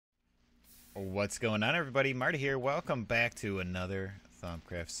What's going on, everybody? Marty here. Welcome back to another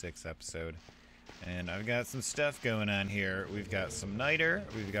thaumcraft 6 episode. And I've got some stuff going on here. We've got some niter,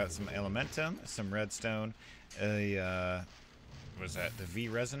 we've got some elementum, some redstone, what is that, the V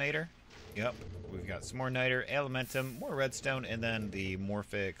resonator? Yep, we've got some more niter, elementum, more redstone, and then the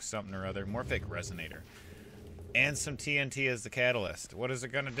morphic something or other, morphic resonator. And some TNT as the catalyst. What is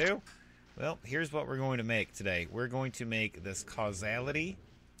it going to do? Well, here's what we're going to make today. We're going to make this Causality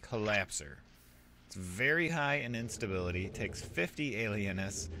collapser. It's very high in instability. It takes 50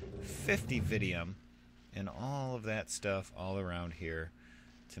 alienus, 50 vidium, and all of that stuff all around here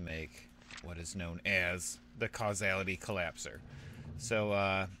to make what is known as the Causality collapser.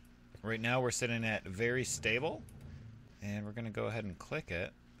 So right now we're sitting at very stable, and we're going to go ahead and click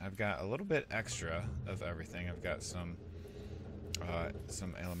it. I've got a little bit extra of everything. I've got some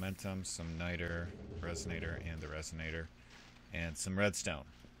elementum, some niter, resonator, and the resonator, and some redstone,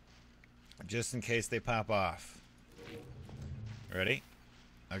 just in case they pop off. Ready?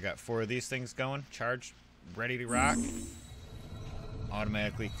 I've got 4 of these things going, charged, ready to rock.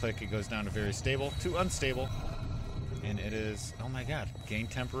 Automatically click, it goes down to very stable to unstable, and it is, oh my god, gain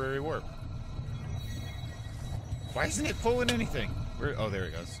temporary warp. Why isn't it pulling anything? Oh, there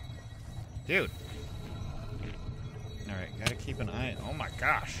it goes. Dude. Alright, gotta keep an eye. Oh my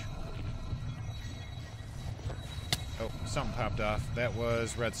gosh. Oh, something popped off. That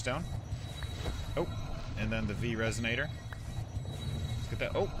was redstone. Oh, and then the V resonator. Let's get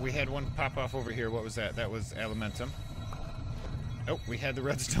that. Oh, we had one pop off over here. What was that? That was elementum. Oh, we had the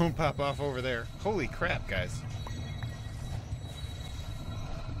redstone pop off over there. Holy crap, guys.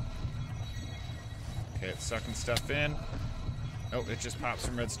 Okay, it's sucking stuff in. Oh, it just popped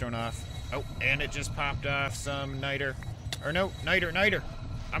some redstone off. Oh, and it just popped off some niter. Or no, niter.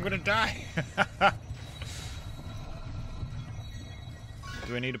 I'm gonna die.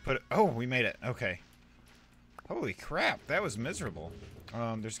 Do I need to put it? Oh, we made it. Okay. Holy crap, that was miserable.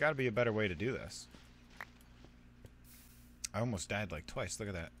 There's got to be a better way to do this. I almost died like twice. Look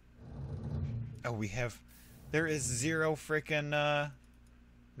at that. Oh, there is 0 freaking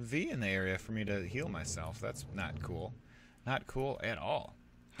V in the area for me to heal myself. That's not cool. Not cool at all.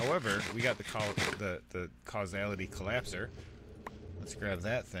 However, we got the Causality collapser. Let's grab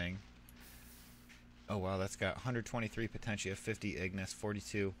that thing. Oh wow, that's got 123 potentia, 50 ignis,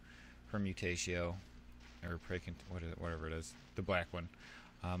 42 permutatio, or whatever it is, the black one.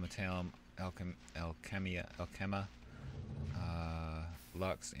 Metallum, alchema,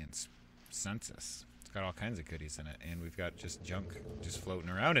 lux, and census. It's got all kinds of goodies in it, and we've got just junk just floating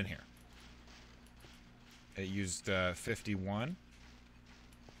around in here. It used 51.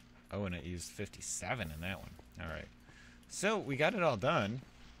 Oh, and it used 57 in that one. Alright. So, we got it all done.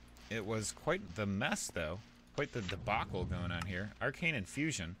 It was quite the mess, though. Quite the debacle going on here. Arcane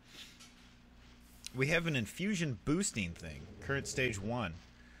Infusion. We have an infusion boosting thing. Current stage 1.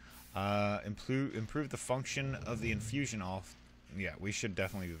 Improve the function of the infusion off. Yeah, we should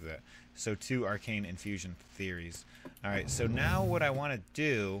definitely do that. So 2 arcane infusion theories. Alright, so now what I want to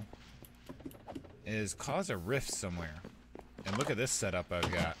do is cause a rift somewhere. And look at this setup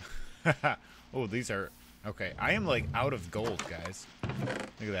I've got. Oh, these are... Okay, I am like out of gold, guys.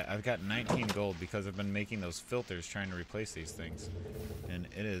 Look at that. I've got 19 gold because I've been making those filters trying to replace these things. And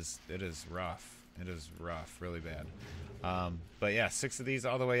it is rough. It is rough, really bad. But yeah, 6 of these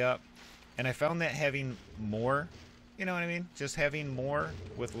all the way up. And I found that having more, you know what I mean? Just having more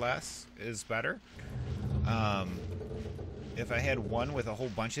with less is better. If I had one with a whole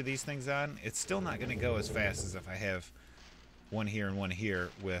bunch of these things on, it's still not going to go as fast as if I have one here and one here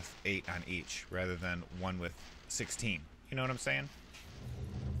with 8 on each, rather than one with 16. You know what I'm saying?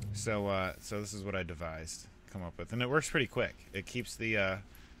 So, so this is what I devised, come up with, and it works pretty quick. It keeps the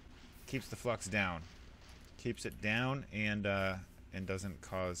flux down, keeps it down, and doesn't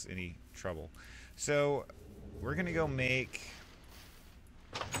cause any trouble. So, we're gonna go make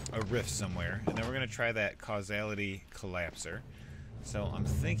a rift somewhere, and then we're gonna try that Causality collapser. So I'm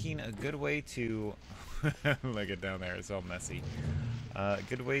thinking a good way to look it down there, it's all messy. A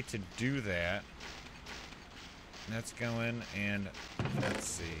good way to do that. That's going, and let's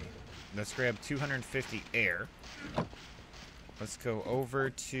see. Let's grab 250 air. Let's go over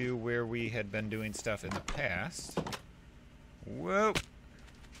to where we had been doing stuff in the past. Whoa!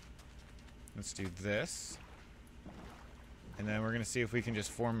 Let's do this. And then we're going to see if we can just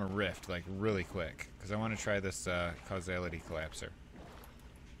form a rift, like, really quick. Because I want to try this Causality collapser.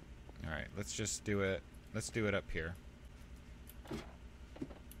 Alright, let's just do it. Let's do it up here.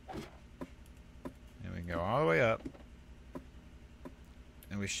 And we can go all the way up.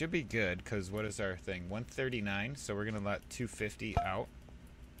 And we should be good, because what is our thing? 139, so we're going to let 250 out.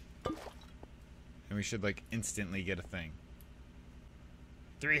 And we should, like, instantly get a thing.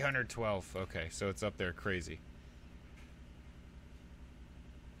 312. Okay, so it's up there crazy.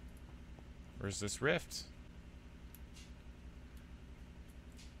 Where's this rift?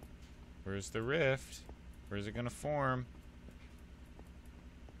 Where's the rift? Where's it gonna form?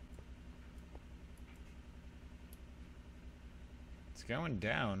 It's going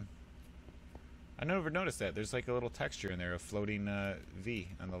down. I never noticed that. There's like a little texture in there, a floating V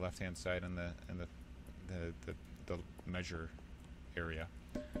on the left-hand side and the measure area.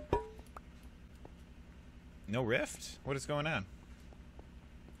 No rift? What is going on?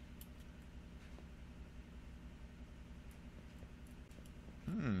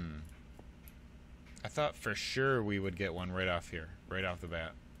 I thought for sure we would get one right off here, right off the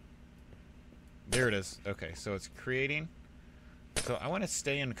bat. There it is. Okay, so it's creating. So I want to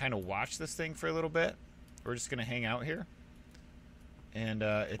stay and kind of watch this thing for a little bit. We're just going to hang out here. And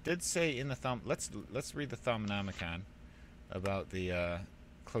it did say in the let's read the Thaumanomicon about the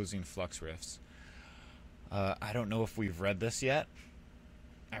closing flux rifts. I don't know if we've read this yet.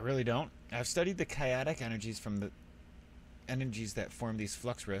 I really don't. I've studied the chaotic energies from the energies that form these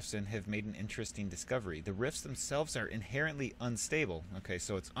flux rifts and have made an interesting discovery. The rifts themselves are inherently unstable. Okay,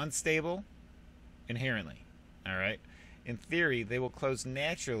 so it's unstable inherently. All right. In theory, they will close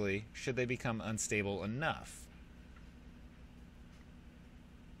naturally should they become unstable enough.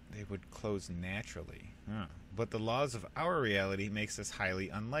 They would close naturally. Huh. But the laws of our reality makes this highly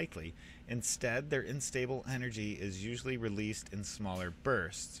unlikely. Instead, their unstable energy is usually released in smaller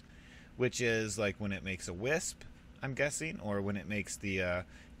bursts, which is like when it makes a wisp, I'm guessing, or when it makes the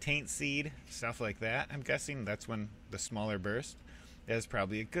taint seed, stuff like that. I'm guessing that's when the smaller burst. That is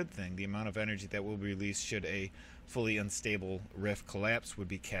probably a good thing. The amount of energy that will be released should a fully unstable rift collapse would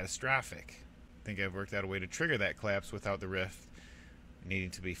be catastrophic. I think I've worked out a way to trigger that collapse without the rift needing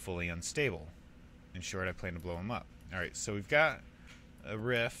to be fully unstable. In short, I plan to blow them up. Alright, so we've got a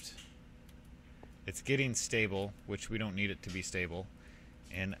rift. It's getting stable, which we don't need it to be stable.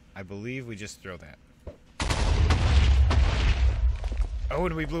 And I believe we just throw that. Oh,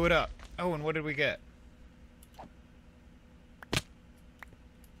 and we blew it up. Oh, and what did we get?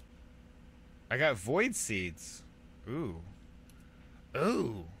 I got void seeds. Ooh.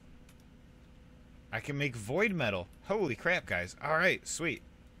 Ooh. I can make void metal. Holy crap, guys. Alright, sweet.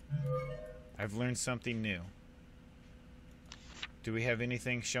 I've learned something new. Do we have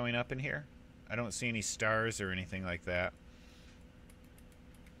anything showing up in here? I don't see any stars or anything like that.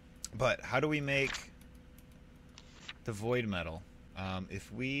 But how do we make the void metal?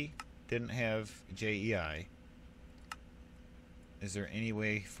 If we didn't have JEI, is there any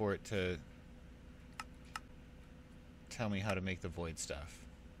way for it to tell me how to make the void stuff?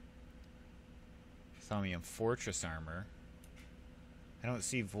 Thaumium Fortress Armor. I don't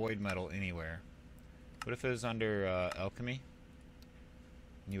see void metal anywhere. What if it was under alchemy?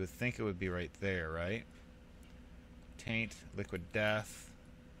 You would think it would be right there, right? Taint, liquid death.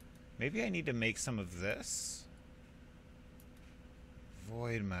 Maybe I need to make some of this.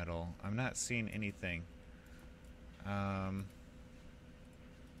 Void metal. I'm not seeing anything.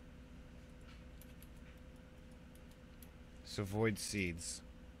 So void seeds.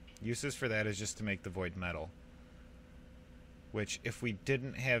 Uses for that is just to make the void metal. Which, if we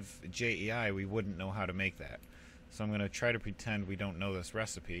didn't have JEI, we wouldn't know how to make that. So I'm going to try to pretend we don't know this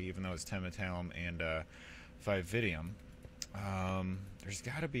recipe, even though it's 10 metallum and 5 vidium. There's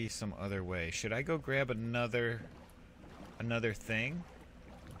got to be some other way. Should I go grab another thing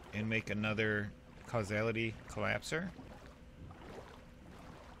and make another causality collapser?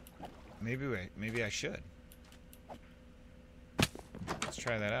 Maybe I should. Let's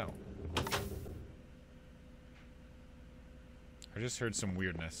try that out. I just heard some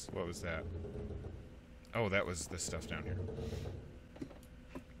weirdness. What was that? Oh, that was the stuff down here.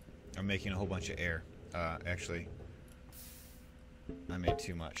 I'm making a whole bunch of air. Actually, I made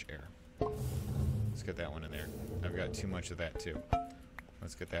too much air. Let's get that one in there. I've got too much of that too.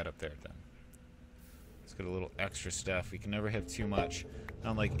 Let's get that up there then. Let's get a little extra stuff. We can never have too much.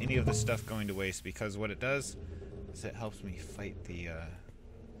 Unlike any of the stuff going to waste, because what it does is it helps me fight the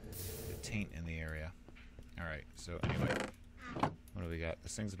taint in the area. Alright, so anyway. What do we got?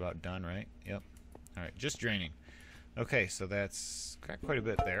 This thing's about done, right? Yep. Alright, just draining. Okay, so that's got quite a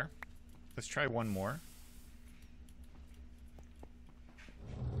bit there. Let's try one more.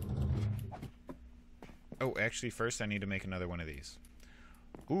 Oh, actually, first I need to make another one of these.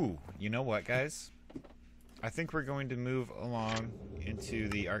 Ooh, you know what, guys? I think we're going to move along into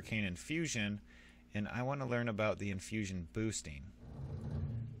the Arcane Infusion, and I want to learn about the infusion boosting.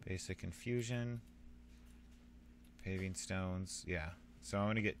 Basic infusion. Paving stones. Yeah, So I'm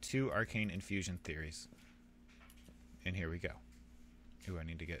going to get 2 arcane infusion theories. And here we go. Ooh, I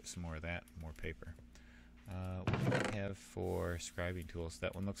need to get some more of that, more paper. What do I have for scribing tools?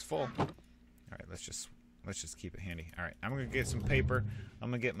 That one looks full. All right, let's just keep it handy. All right, I'm going to get some paper. I'm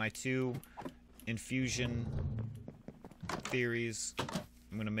going to get my 2 infusion theories.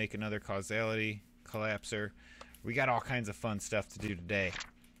 I'm going to make another causality collapser. We got all kinds of fun stuff to do today.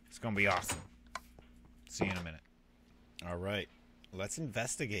 It's going to be awesome. See you in a minute. All right, let's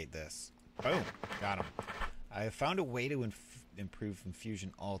investigate this. Boom, got him. I have found a way to improve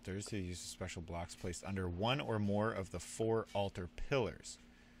infusion altars to use special blocks placed under 1 or more of the 4 altar pillars.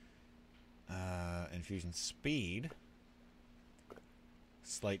 Infusion speed.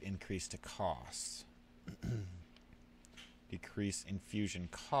 Slight increase to cost. Decrease infusion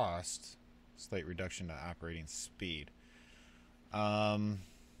cost. Slight reduction to operating speed. So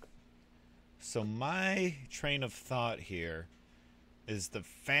my train of thought here is the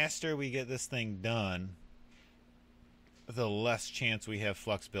faster we get this thing done, the less chance we have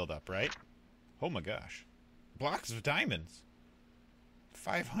flux buildup, right? Oh my gosh. Blocks of diamonds.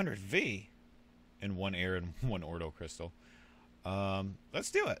 500 V in 1 air and 1 ordo crystal.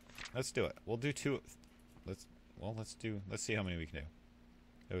 Let's do it. Let's do it. We'll do 2. Let's see how many we can do.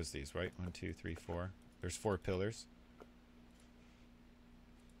 It was these, right? 1, 2, 3, 4. There's 4 pillars.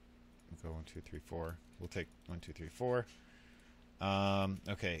 We'll go 1, 2, 3, 4. We'll take 1, 2, 3, 4.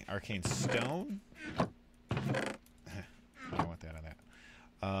 Okay, arcane stone. I don't want that on that.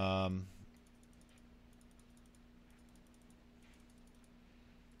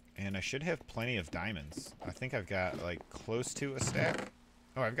 And I should have plenty of diamonds. I think I've got like close to a stack.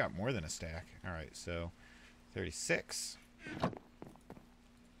 Oh, I've got more than a stack. All right, so 36.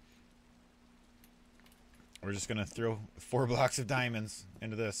 We're just gonna throw 4 blocks of diamonds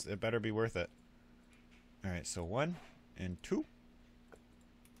into this. It better be worth it. All right, so 1 and 2.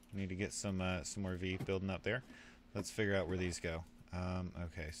 Need to get some more V building up there. Let's figure out where these go.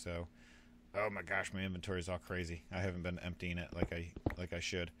 Okay, so, oh my gosh, my inventory is all crazy. I haven't been emptying it like I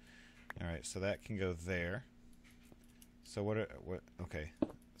should. All right, so that can go there. So what? Okay,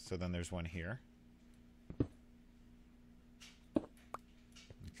 so then there's 1 here.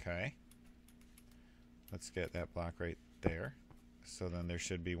 Okay. Let's get that block right there. So then there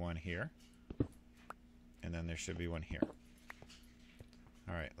should be 1 here. And then there should be 1 here.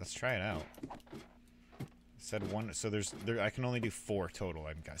 Alright, let's try it out. It said 1, so I can only do 4 total,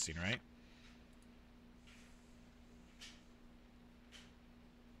 I'm guessing, right?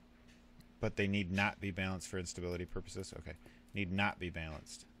 But they need not be balanced for instability purposes. Okay, need not be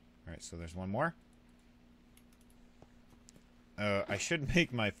balanced. Alright, so there's 1 more. I should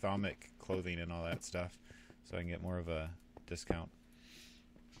make my thaumic clothing and all that stuff so I can get more of a discount.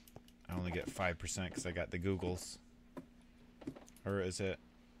 I only get 5% because I got the googles. Or is it?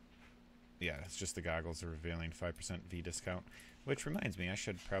 Yeah, it's just the goggles are revealing 5% V discount. Which reminds me, I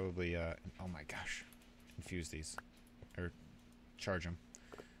should probably, oh my gosh, infuse these. Or charge them.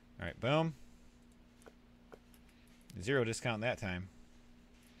 Alright, boom. 0 discount that time.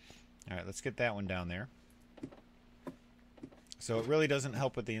 Alright, let's get that one down there. So it really doesn't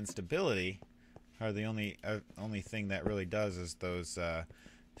help with the instability. Or the only thing that really does is those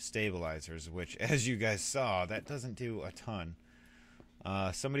stabilizers, which, as you guys saw, that doesn't do a ton.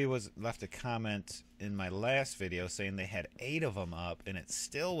 Somebody left a comment in my last video saying they had 8 of them up and it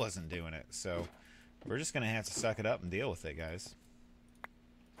still wasn't doing it. So we're just going to have to suck it up and deal with it, guys.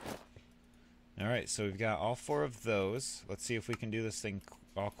 Alright, so we've got all 4 of those. Let's see if we can do this thing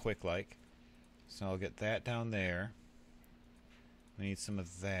all quick like. So I'll get that down there. We need some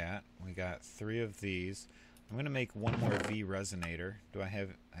of that. We got 3 of these. I'm going to make 1 more V resonator.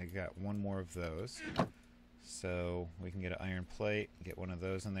 I got 1 more of those. So we can get an iron plate, get 1 of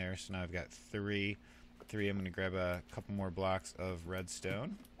those in there. So now I've got 3. I'm going to grab a couple more blocks of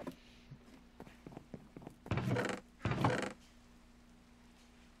redstone.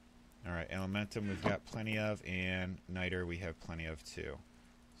 Alright, elementum we've got plenty of, and niter we have plenty of too.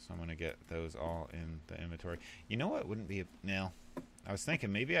 So I'm going to get those all in the inventory. You know what wouldn't be... No. I was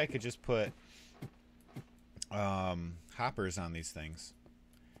thinking maybe I could just put hoppers on these things.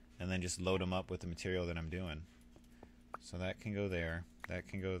 And then just load them up with the material that I'm doing. So that can go there. That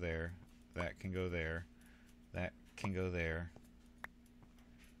can go there. That can go there. That can go there.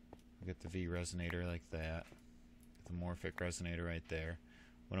 We'll get the V resonator like that. Get the morphic resonator right there.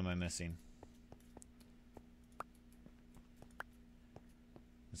 What am I missing?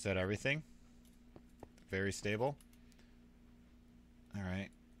 Is that everything? Very stable. Alright,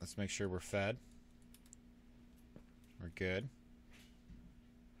 let's make sure we're fed. We're good.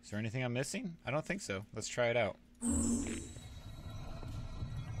 Is there anything I'm missing? I don't think so. Let's try it out.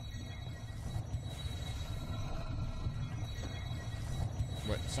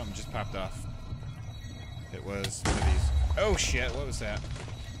 something just popped off. It was one of these. Oh shit, what was that?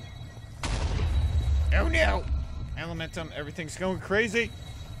 Oh no! Elementum, everything's going crazy.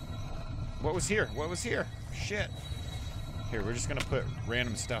 What was here? What was here? Shit. Here, we're just gonna put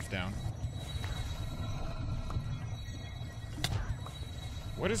random stuff down.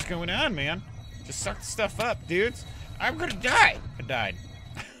 What is going on, man? Just suck the stuff up, dudes. I'm gonna die! I died.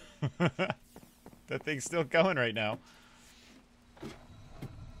 That thing's still going right now.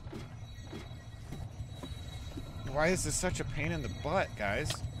 Why is this such a pain in the butt,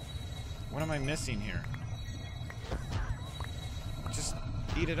 guys? What am I missing here? Just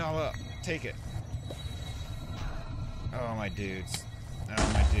eat it all up. Take it. Oh, my dudes.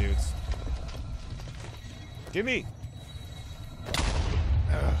 Oh, my dudes. Gimme!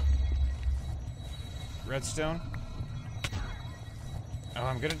 Ugh. Redstone. Oh,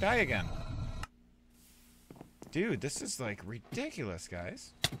 I'm gonna die again. Dude, this is like ridiculous,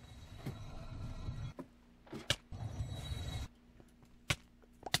 guys.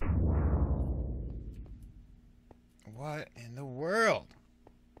 What in the world?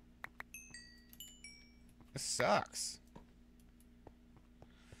 This sucks.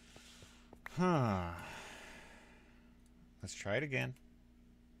 Huh. Let's try it again.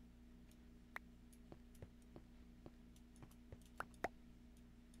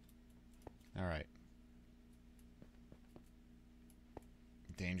 All right.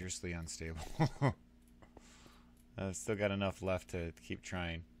 Dangerously unstable. I've still got enough left to keep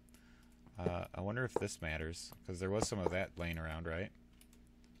trying. I wonder if this matters, because there was some of that laying around, right?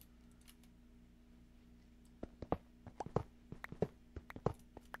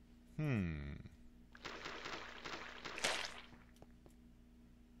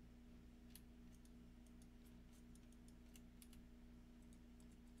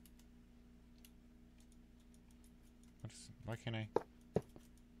 Why can't I?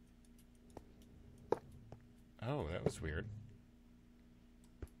 Oh, that was weird.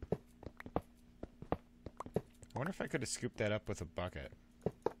 I wonder if I could have scooped that up with a bucket.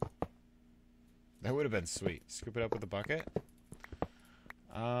 That would have been sweet. Scoop it up with a bucket.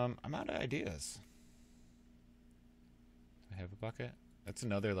 I'm out of ideas. Do I have a bucket? That's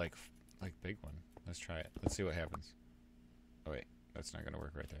another like big one. Let's try it. Let's see what happens. Oh wait, that's not gonna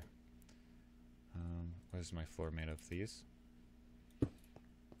work right there. What is my floor made of? These?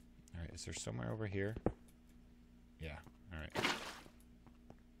 Alright, is there somewhere over here? Yeah, alright.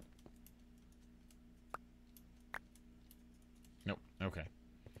 Nope, okay.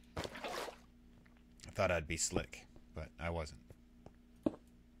 I thought I'd be slick, but I wasn't.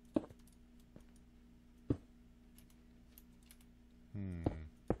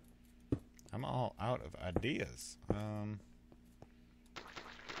 I'm all out of ideas.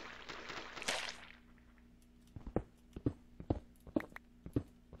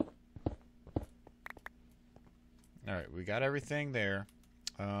 Alright, we got everything there.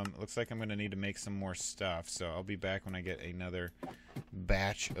 Looks like I'm going to need to make some more stuff, so I'll be back when I get another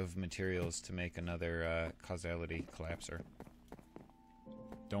batch of materials to make another Causality collapser.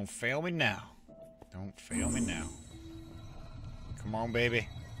 Don't fail me now. Don't fail me now. Come on, baby.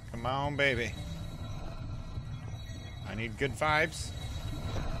 Come on, baby. I need good vibes.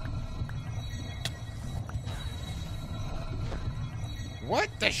 What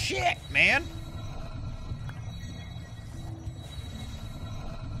the shit, man?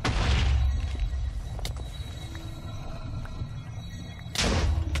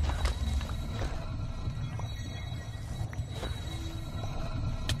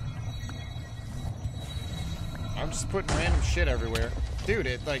 I'm just putting random shit everywhere. Dude,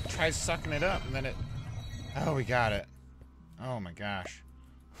 it like tries sucking it up and then it... Oh, we got it. Oh my gosh.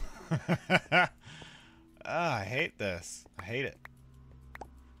 I hate this. I hate it.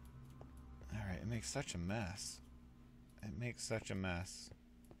 Alright, it makes such a mess. It makes such a mess.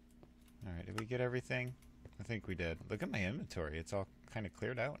 Alright, did we get everything? I think we did. Look at my inventory. It's all kind of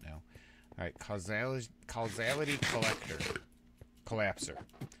cleared out now. Alright, Causality Collapser.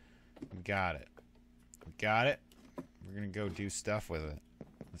 We got it. We got it. We're gonna go do stuff with it.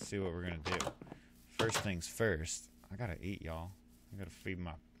 Let's see what we're gonna do. First things first. I gotta eat, y'all. I gotta feed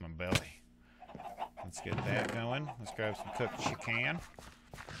my belly. Let's get that going. Let's grab some cooked chicken.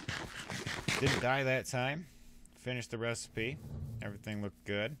 Didn't die that time. Finished the recipe. Everything looked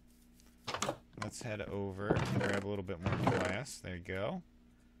good. Let's head over and grab a little bit more glass. There you go.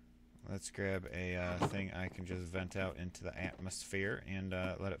 Let's grab a thing I can just vent out into the atmosphere and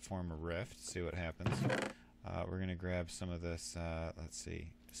let it form a rift. See what happens. We're going to grab some of this, let's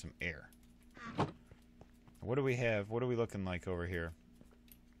see, some air. What do we have? What are we looking like over here?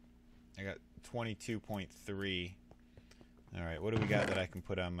 I got 22.3 Alright, what do we got that I can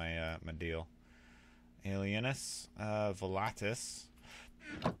put on my my deal? Alienus, Volatus.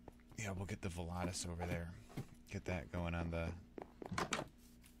 Yeah, we'll get the Volatus over there. Get that going on the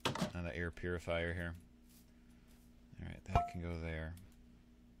air purifier here. Alright, that can go there.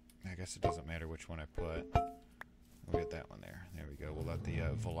 I guess it doesn't matter which one I put. We'll get that one there. There we go. We'll let the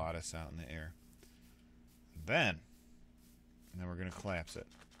Volatus out in the air. Then we're going to collapse it.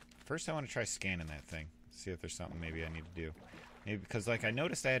 First, I want to try scanning that thing. See if there's something maybe I need to do. Maybe because, like, I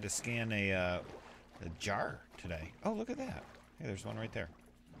noticed I had to scan a jar today. Oh, look at that. Hey, there's one right there.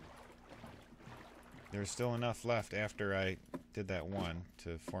 There's still enough left after I did that one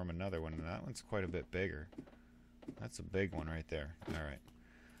to form another one. And that one's quite a bit bigger. That's a big one right there. All right.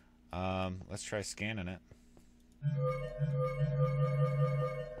 Let's try scanning it. All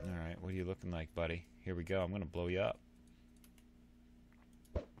right. What are you looking like, buddy? Here we go. I'm going to blow you up.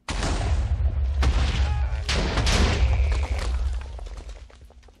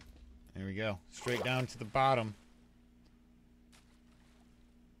 There we go. Straight down to the bottom.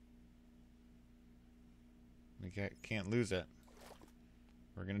 We can't lose it.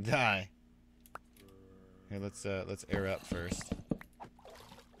 We're gonna die. Here, let's air up first.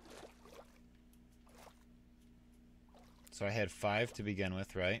 So I had 5 to begin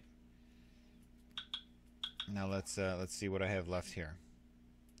with, right? Now let's see what I have left here.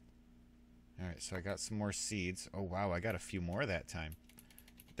 All right, so I got some more seeds. Oh wow, I got a few more that time.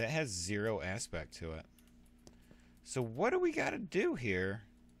 That has 0 aspect to it. So what do we got to do here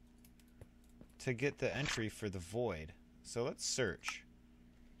to get the entry for the void? So let's search.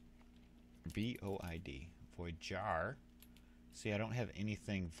 VOID. Void jar. See, I don't have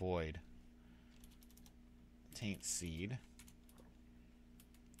anything void. Taint seed.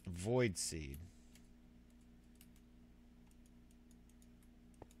 Void seed.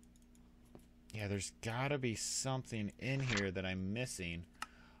 Yeah, there's got to be something in here that I'm missing.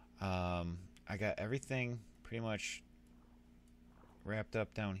 I got everything pretty much wrapped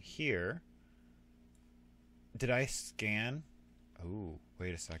up down here. Did I scan? Oh,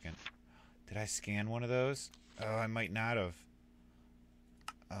 wait a second. Did I scan one of those? Oh, I might not have.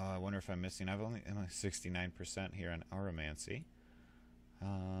 Oh, I wonder if I'm missing. I'm only 69% here on Aromancy.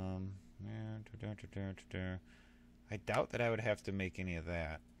 I doubt that I would have to make any of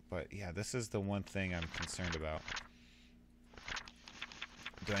that. But yeah, this is the one thing I'm concerned about.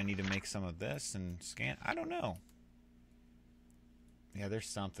 Do I need to make some of this and scan? I don't know. Yeah, there's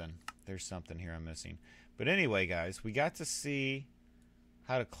something. There's something here I'm missing. But anyway, guys, we got to see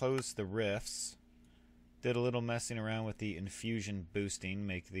how to close the rifts. Did a little messing around with the infusion boosting,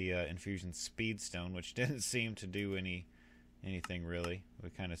 make the infusion speedstone, which didn't seem to do anything really.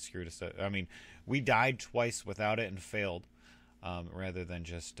 We kind of screwed us up. I mean, we died twice without it and failed, rather than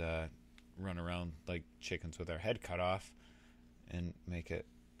just run around like chickens with our head cut off and make it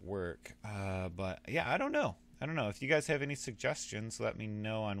work. But yeah, I don't know. If you guys have any suggestions, let me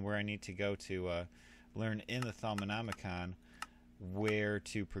know on where I need to go to learn in the Thaumonomicon where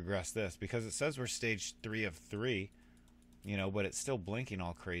to progress this, because it says we're stage 3 of 3, you know, but it's still blinking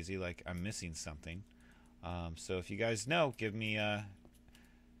all crazy like I'm missing something. So if you guys know, give me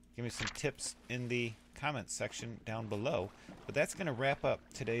some tips in the comments section down below. But that's going to wrap up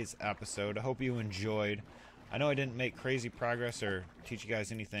today's episode. I hope you enjoyed. I know I didn't make crazy progress or teach you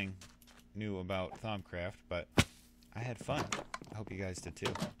guys anything new about thaumcraft, but I had fun. I hope you guys did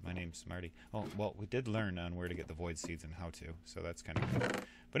too. My name's Marty. Oh, well, we did learn on where to get the void seeds and how to, so that's kind of good.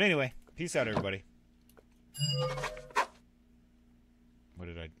 But anyway, peace out, everybody.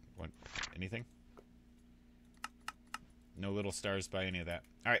 What? Anything? No little stars by any of that.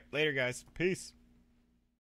 All right, later, guys. Peace.